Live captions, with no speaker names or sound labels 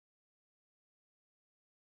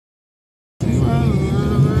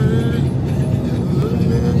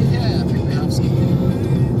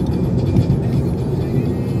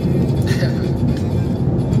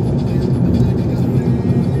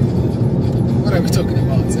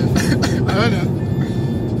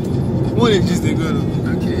What is just the girl?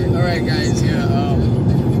 Okay, alright guys, yeah,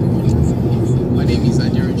 my name is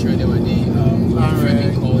Deroj LaerryBlue. My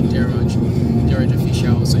friend called Deroj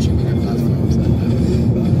Official on social media platforms.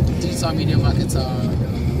 Digital media marketer,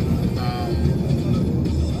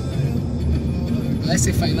 let's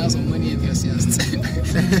say finance or money enthusiast.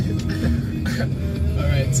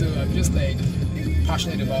 Alright, so I'm just like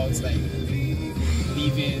passionate about like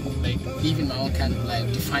living my own kind of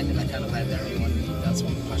life, defining the kind of life that I really want to live. That's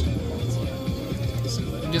what I'm passionate about. Yeah. So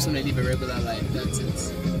I'm just gonna live a regular life. That's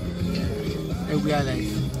it. Yeah. Regular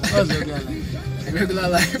life. What's regular life? A regular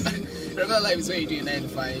life. Regular life is what you do in 9 to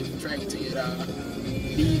 5, trying to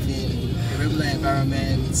live in a regular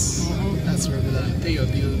environment. That's regular. Pay your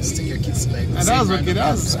bills, take your kids to like. And that was okay.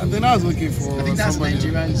 I think that was okay for. I think that's somebody.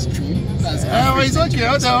 Nigerian's dream. That's it's okay.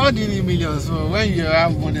 How do you need millions? So when you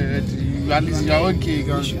have money already, at least you're okay.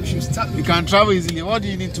 You can travel easily. What do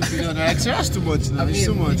you need $2 billion? Extra, that's too much now. It's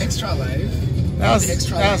too much. Extra life. That's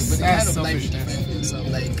extra life. But the kind of life selfish. you define for yourself,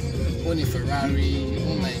 like own a Ferrari,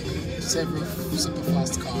 own like several super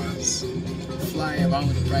fast cars, fly around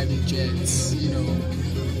with private jets, you know,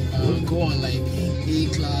 go on like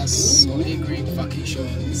A-class or A-grade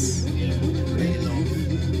vacations. Yeah, really long.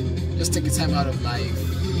 Just take the time out of life.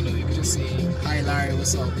 You know, you can just say, "Hi Larry,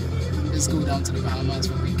 what's up? Let's go down to the Bahamas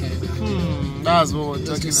for a weekend." That's what we're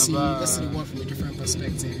talking about. Let's see the world from a different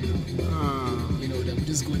perspective. You know, then we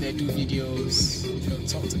just go there, do videos, you know,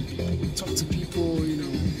 talk to people, you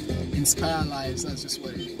know, inspire lives. That's just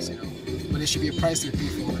what it is, you know. But there should be a price to pay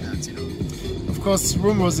for all that, you know. Of course,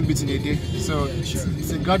 Rome wasn't beaten a day, so yeah, sure.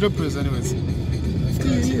 It's a gradual process, anyways.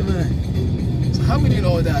 Yeah, man. So how we doing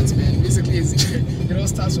all that, man? Basically, it all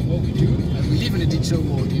starts with what we do, and we live in a digital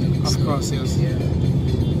world, you know. Of course, yes. Yeah.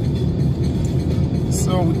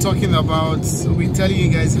 So we're telling you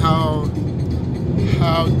guys how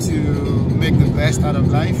to make the best out of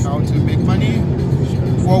life, how to make money.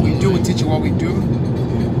 What we do, we teach you what we do.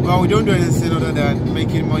 Well, we don't do anything other than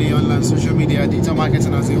making money online, social media, digital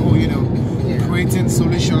marketing as a whole, you know, creating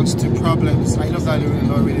solutions to problems. I love that a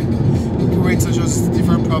lot, really. Create solutions to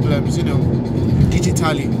different problems, you know,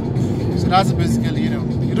 digitally. So that's basically, you know,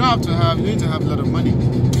 you need to have a lot of money.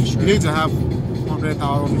 You need to have 100,000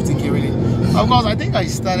 or 50K really. Of course, I think we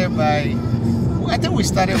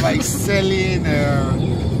started by selling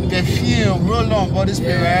perfume, roll-on, body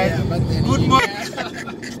spray, right? Good morning.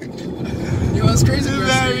 It was crazy.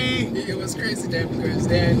 It was crazy then because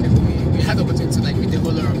then we had the opportunity to like meet a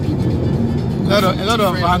whole lot of people. A lot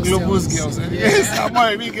of Anglo-Boost girls. Yes, I'm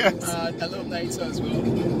girls. Alumni too as well.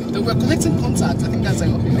 Then we're collecting contacts. I think that's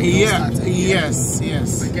like yes.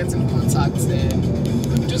 We're getting contacts then.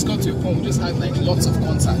 We just got to a point, we just had like lots of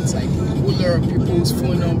contacts, like a whole lot of people's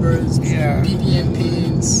phone numbers, BBM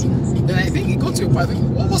pins. Then I think it got to a point,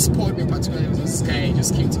 what spurred me particularly was this guy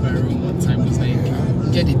just came to my room one time, was like,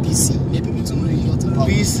 get a BC, get people to know a lot about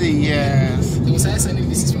BC, yes. They was sending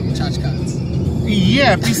BCs from the church cards.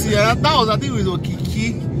 Yeah, BC, that was, I think it was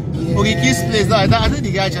Okiki. Okiki's place, I think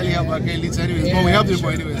the guy actually helped our girl anyways, but we helped him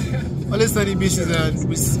anyways. Always sending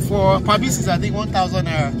BCs, for per BCs, I think 1,000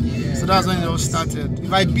 naira. So that's when it all started.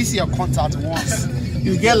 If I BC your contact once,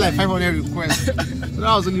 you get like 500 requests. So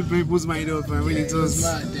that was only people's mind up, and really it was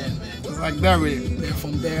mad then, man. It was like that, really. Then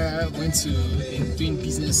from there, went to doing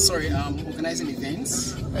business. Organizing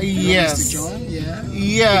events. Yes. Mr. John, yeah.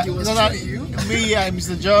 Yeah. You? Me,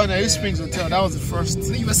 Mr. John, East Springs Hotel. That was the first.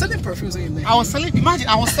 So you were selling perfumes when you met. I was selling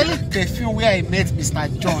perfume where I met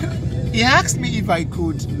Mr. John. He asked me if I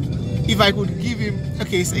could give him,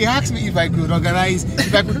 okay, so he asked me if I could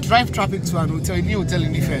drive traffic to an hotel, a new hotel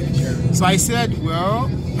in Ife. So I said, well,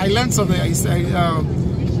 I learned something. I said,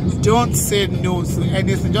 don't say no to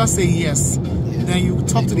anything, just say yes. Then you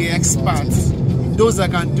talk to the experts, those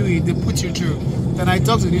that can do it, they put you through. Then I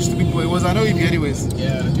talked to these two people, it was an OEP anyways.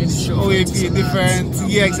 Yeah, show OEP, different,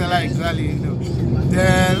 yeah, exactly, you know.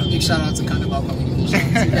 Then, big shout out to Carnival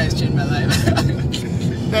Communications, you guys changed my life.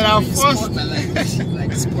 Then our first,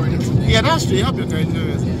 like sporting. Yeah, that's true. You have your career.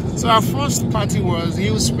 So our first party was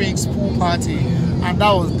Hill Springs pool party, and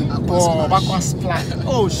that was the Aqua Splash.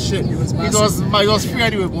 Oh shit! It was free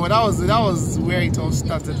anyway, but that was where it all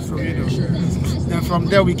started from, you know. Then from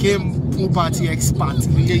there we came pool party expert. All the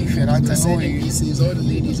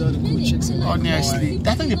ladies, all the cool chicks. Honestly,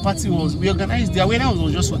 I think the party we organized. The awareness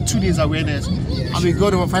was just for 2 days awareness, and we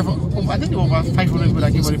got over 500. I think there were over 500 people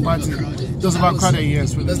that came for the party. Just about crowded,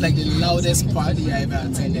 yes. It was like the loudest party I ever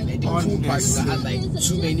attended. Like the pool party that had like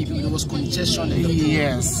too many people. There was congestion in the pool.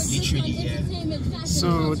 Yes. Literally, yeah. So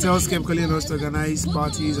hotels kept calling us to organize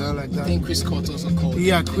parties and all like that. I think Chris Court also called.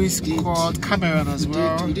 Yeah, Chris called, Cameron as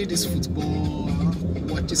well. We did this football.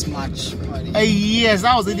 watch this match party. Yes,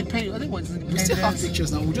 that was independent. I think it was independent. We still have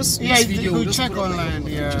pictures now. We'll just video. we'll just check online.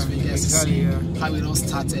 Exactly. How it all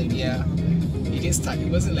started. Yeah, it didn't start. It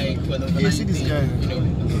wasn't like an overnight thing. This guy. You know,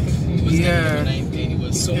 it wasn't like an overnight thing. It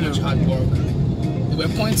was so much hard work. There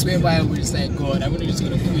were points whereby we were just like, God, I'm just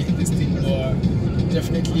gonna quit this thing, or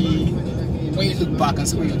definitely. When you look back and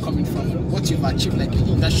see where you're coming from, what you've achieved, like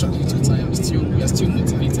in that short little time, we are still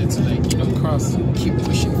motivated to, like, you know, keep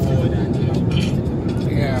pushing forward, and you know,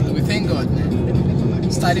 and we thank God,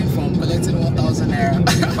 man. Starting from collecting 1,000 naira,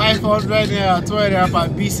 500 naira, 20 naira per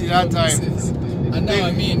BC that time, and now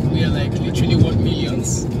I mean we are like literally worth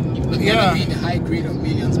millions. If we never be in the high grade of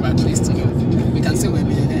millions, but at least you know we can say we're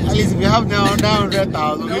millionaires. At least if you have now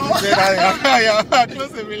 900,000, we can say that you're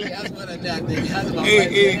close to a million. He has more than that. Then he has about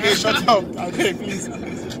Hey, shut up! Okay, please.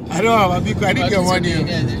 I don't have a big. I didn't get money.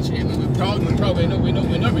 We're proud.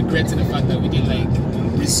 We're not regretting the fact that we did like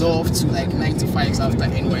resolve to like 9 to 5s after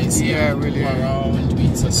NYC. Yeah, really. Around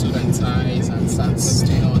doing some suit and ties and starts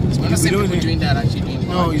doing all this. We're not saying people doing that actually doing.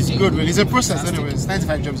 No, it's good. Really, it's a process. Anyways,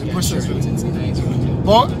 95 jobs, a process.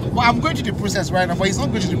 But I'm going to the process right now. But he's not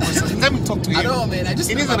going to the process. Let me talk to him. I know, man. I just.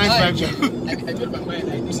 It is a 95 job. I told my mind.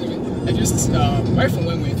 I just right from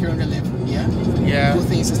when we were 300 level. Yeah.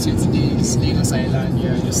 Both institutes, days, Lagos Island.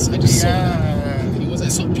 Yeah. I just saw that. It was. I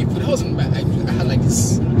saw people. That wasn't bad. I had like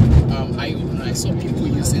this eye opener. I saw people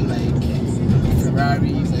using like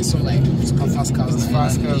Ferraris. I saw like super fast cars. And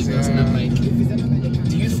I'm like,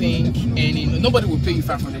 do you think nobody will pay you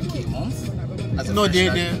 500k a month? No,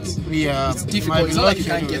 it's difficult. It's not like you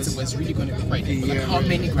can't get it, but it's really going to be quite difficult. Like how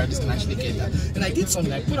many graduates can actually get that? And I did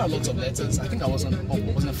something. I put out lots of letters. I think I was on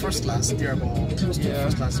the first class there, but close to the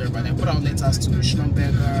first class there. But I put out letters to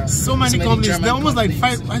Schlumberger. So many companies. They're almost like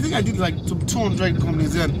 5. I think I did like 200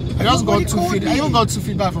 companies. Then I just got 2 feedback. I even got 2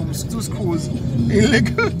 feedback from 2 schools in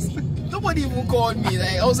Lagos. Nobody even called me.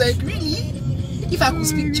 Like I was like, really? If I could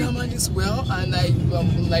speak German as well, and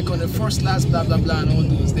like on the first class, blah blah blah, and all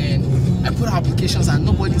those, then I put applications and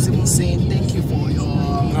nobody's even saying thank you for your.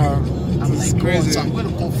 I'm like, crazy. So I'm going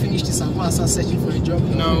to finish this and go and start searching for a job.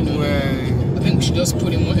 No way. I think we should just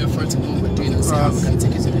put in more effort in what we're doing and see how we can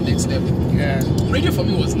take it to the next level. Yeah. Radio for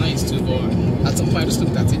me was nice too, but at some point I just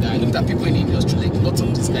looked at it. I looked at people in the industry, like lots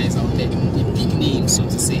of these guys out there, the big names, so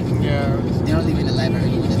to say. Yeah. They don't live in the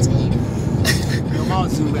library with a team.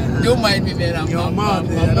 Don't mind me, man. I'm more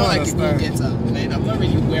like a go-getter, man. I'm not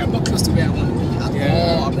really where. I'm not close to where I want to be at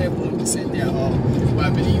all. I'm not even 1% there at all. But I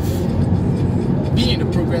believe being in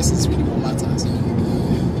the progress is really what matters. You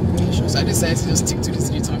know? So I decided to just stick to this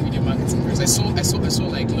digital media marketing because I saw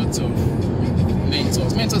like lots of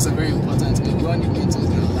mentors. Mentors are very important. We all need mentors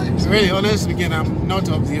in our lives. Really, honestly speaking, I'm not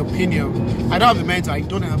of the opinion. I don't have a mentor. I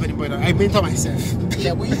don't have anybody. I mentor myself.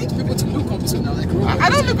 Yeah, but you need people to look up to now. Like I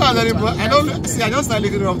don't look at anybody. I don't see. I just start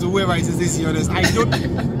looking up to whoever it is. This year, honest. I don't.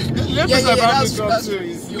 That's true.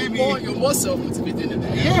 You're more self-motivated than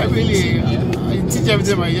that. Yeah, really. I teach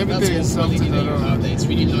everything. Everything is something. It's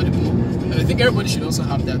really laudable. And I think everybody should also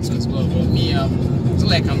have that too as well. But me, it's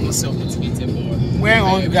like I'm not self-motivated. But when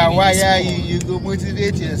on that wire, you go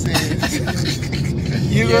motivate yourself.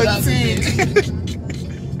 You go see.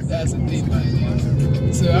 That's the thing,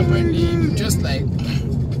 man. So apparently, just like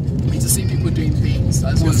to see people doing things.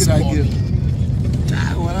 That's what's that give?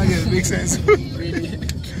 Well, I guess it makes sense. Really?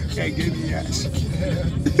 Yeah, give me ash.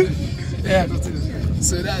 Yeah.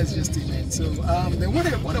 So that's just it, man. So then what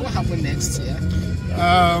happened next? Yeah.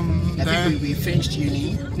 I think we finished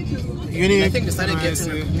uni. I think we started getting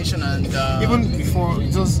recognition and even before,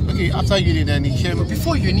 just okay. After uni, then it came.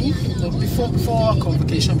 Before uni, before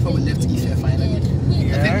convocation, before we left IFE finally.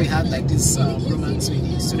 I think we had like this romance with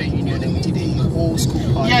the student union, and we did a whole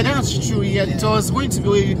school party. Yeah, that's true. Yeah, it was going to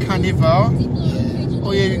be a carnival. Yeah.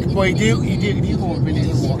 Oh yeah, but it didn't work really. It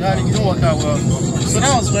didn't work out well. So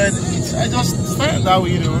that was when I just started that way,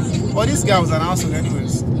 you know. But this guy was an asshole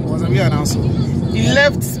anyways. He was a real asshole. He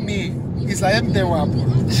left me. It's like everything will happen.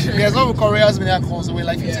 There's no Koreans when that comes away,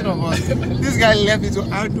 like 15 of us. This guy left me to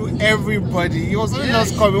outdo everybody. He was only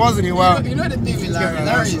just coming, wasn't he? Wow. You know the thing with Larry?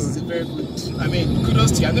 Larry is a very good. I mean,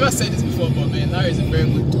 kudos to you. I've never said this before, but man, Larry is a very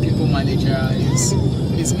good people manager.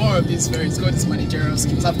 It's more of this he's got his managerial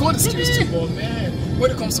skills. I've got the skills too, but man,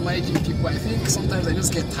 when it comes to managing people, I think sometimes I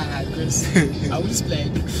just get tired because I would just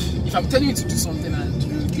like, if I'm telling you to do something and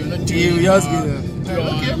you're not doing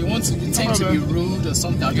it, you want to tend to be rude or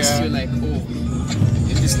something, I just feel like, oh,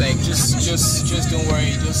 it's like just don't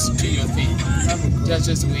worry, just do your thing. That's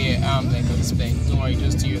just the way I am. Like I was like, don't worry,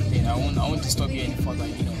 just do your thing. I won't disturb you any further.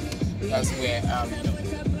 You know, that's where I am. You know,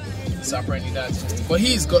 so apparently that's just. But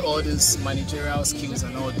he's got all these managerial skills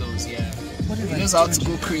and all those. Yeah. He knows how to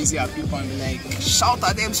go crazy at people and be like, shout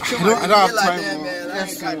at them, scream I don't have time, them, man. man. I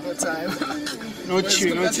ain't got no time. No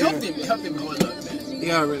chill, no chill. Help him a whole lot, man.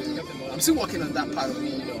 Yeah, really. I'm still working on that part of me,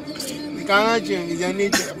 you know. You cannot change, it's your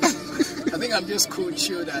nature. I think I'm just cool,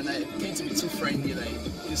 chilled, and I tend to be too friendly, like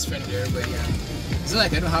just friendly everybody. And it's not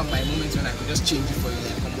like I don't have my moments when I can just change it for you.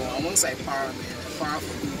 Like, come on, I'm on side power, man. Power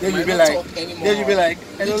for you. Then you be like,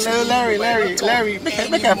 hello, Larry,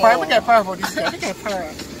 make a power for this guy. Make a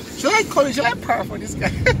power. Should I call you? Should I power for this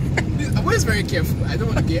guy? I'm always very careful. I don't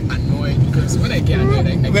want to get annoyed because when I get annoyed,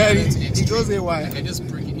 I get into extreme. He goes why? I just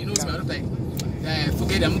break it. You know, I'm like,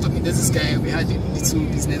 forget it, I'm not talking. There's this guy, we had a little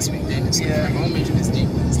business with then. So I won't mention his name.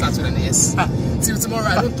 It starts with an S. Till tomorrow,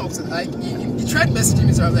 I don't talk to him. Like, he tried messaging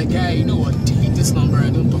me, so I'm like, guy, you know what? Delete this number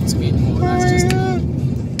and don't talk to me anymore. That's just like,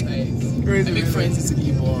 crazy, I make friends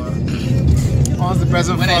easily, but once the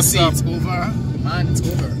present when I say it's over, man, it's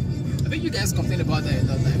over. I think you guys complain about that a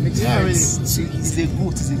lot. Like, makes friends. Really. It's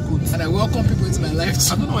a good. And I welcome people into my life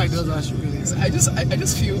too. I don't know why it does that shit really. So I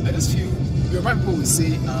just feel your right people will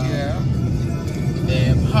say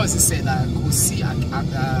how is it said that go see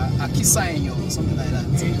Akisa or something like that.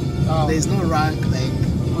 There's no rank like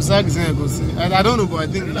I don't know, but I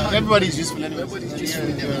think everybody's useful anyway. Everybody's useful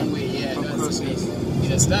in their own way, yeah.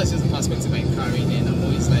 So that's just the perspective I carry, and I'm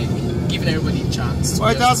always like giving everybody a chance. Well,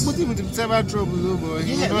 it has put him into several troubles, though, boy.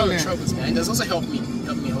 Yeah, a lot of troubles, man. It does also help me a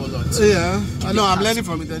whole lot. Yeah, I know. I'm learning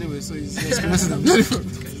from it anyway, so it's experiences I'm learning from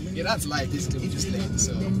it. Yeah, that's life. This is we just learn.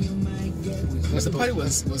 So, but the party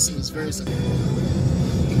was very simple.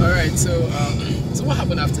 All right, so what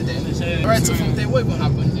happened after that? All right, so from there, what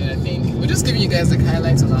happened? I think we're just giving you guys like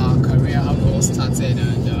highlights on our career, how it all started,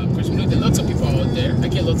 and of course, we know there are lots of people out there. I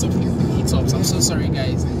get lots of hit ups. I'm so sorry,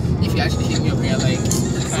 guys. If you actually hit me up here, like,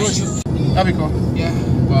 that'd be cool. Yeah,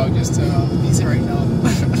 well, just busy right now.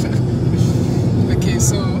 Okay,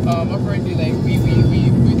 so apparently, like, we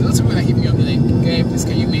lots of people that hit me up, they're like, guy, please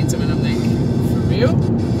can you mentor me? And I'm like, for real?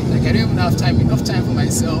 Like, I don't even have enough time for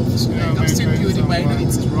myself. So, like, I'm still building my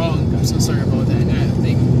it's wrong. I'm so sorry about that. And I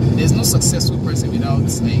think there's no successful person without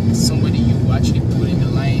like somebody you actually put in the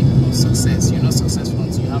line of success. You're not successful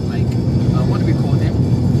until you have like what do we call them?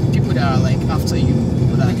 People that are like after you.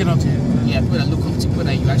 People that look up to you. Yeah, people that look up to you, people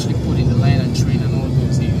that you actually put in the line and train and all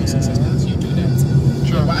those. You're not successful until you do that.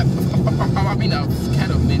 Sure. But I mean, I've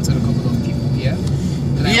kind of mentored a couple of people here.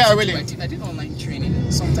 Yeah, really. I did online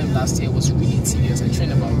training sometime last year. It was really serious. I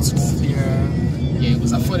trained about 12 people. Yeah, it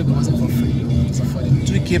was affordable. It wasn't for free. It was affordable.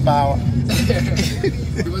 2K per hour.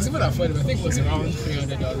 It was even affordable. I think it was around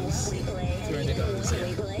 $300.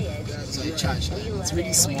 Yeah. So they charge. It's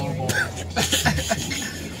really small, but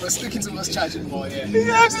we're speaking to us charging more. Yeah. We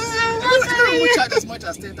charge as much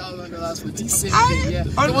as $10,000 for this same thing. Yeah.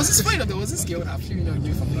 There was this girl that flew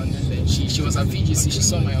me from London. Then she was at VGC. She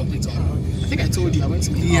saw my update on. I think I told you I went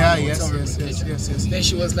to yes. Then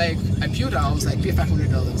she was like, I peeled her. I was like, pay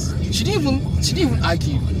 $500. She didn't even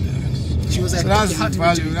argue. She was like, so that's okay,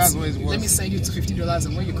 value. That's what it's worth. Let me send you to $50,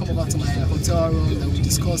 and when you come over to my hotel room, then we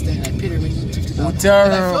discuss. Then I paid her $50. Hotel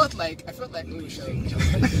room. And I felt like I felt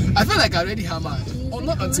like I already hammered. Or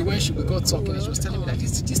not until when we got talking, and she was telling me that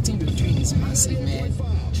this thing you're doing is massive, man.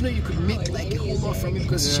 Do you know you could make like a whole lot from it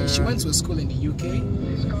because she went to a school in the UK.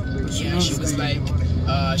 Yeah, she was like,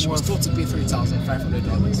 she was told to pay $3,500,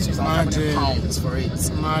 £2,500 for it.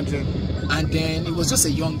 Imagine. And then it was just a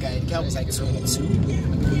young guy. The guy was like 22.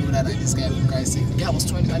 People know that this guy said the guy was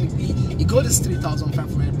 20. And he got this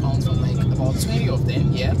 £3,500 from like about 20 of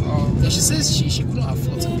them. Yeah. And she says she couldn't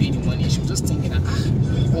afford to pay the money. She was just thinking that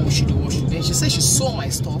what we should do, what should do. Then she said she saw my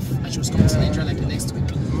stuff and she was coming to Nigeria like the next week.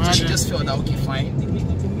 So she just felt that okay, fine.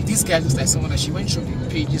 This guy looks like someone that she went through the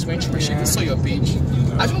pages, she saw your page.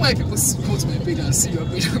 I don't know why people go to my page and see your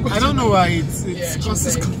page. I don't know why it's like,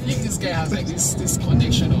 if this guy has like this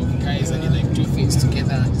connection of guys and they like do things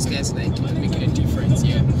together and this guy's like making a difference,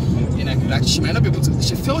 yeah. Then I could actually, she might not be able to,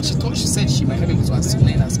 she said she might not be able to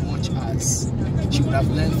learn as much as she would have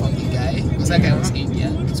learned from the guy. Because that guy was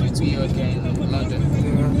Indian, a 22-year-old guy in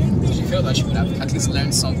London. So she felt that she would have at least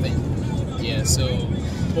learned something. Yeah, so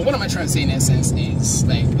but what am I trying to say in essence is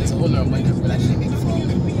like there's a whole lot of money that people actually make from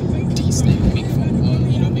these, like make from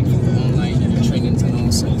online trainings and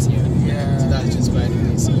all sorts. Yeah. So that's just why I do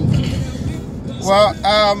this. Well,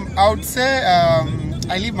 I would say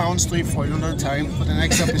I leave my own story for another time for the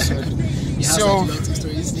next episode. So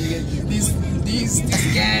this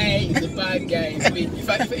guy is a bad guy.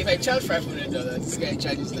 If I charge $500, this guy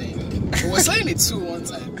charges like. We were selling it too one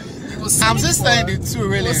time. I'm just selling it too,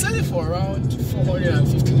 really. I was selling it for around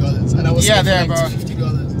 $450, and I was selling for like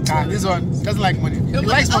 $50. This one doesn't like money. He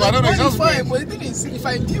likes money. I don't know. It's just fine. But the thing is, if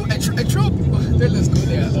I do, I throw. Then let's go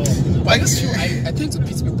there. But I just feel I tend to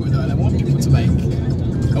beat people down. I want people to like.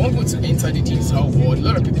 I want people to enter the digital world. A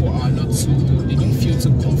lot of people are not too. They don't feel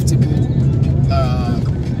too comfortable.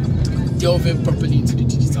 Delving properly into the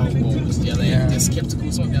digital world. They're like they're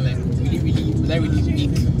skeptical. So they're like, will I really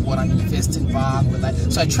make what I'm investing back?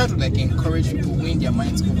 So I try to like encourage people, win their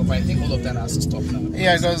minds over. But I think all of that has to stop now.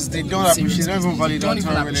 Yeah, because they don't appreciate. They don't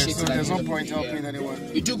even value that. So there's no point helping anyone.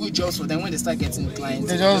 You do good jobs for them. When they start getting clients,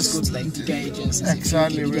 they just go to like giga agencies.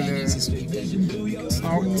 Exactly, really.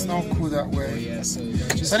 It's not cool that way. Yeah.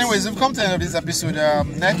 So anyways, we've come to the end of this episode.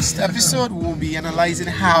 Next episode, we'll be analyzing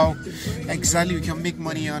how exactly we can make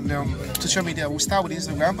money on social media. We'll start with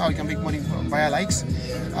Instagram, how you can make money via likes,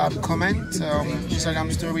 comment,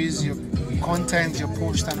 Instagram stories, your content, your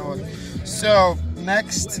post and all. So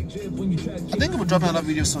next, I think we'll drop another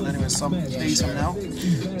video soon anyway, some days from now.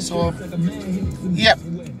 So yeah,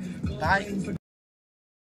 bye.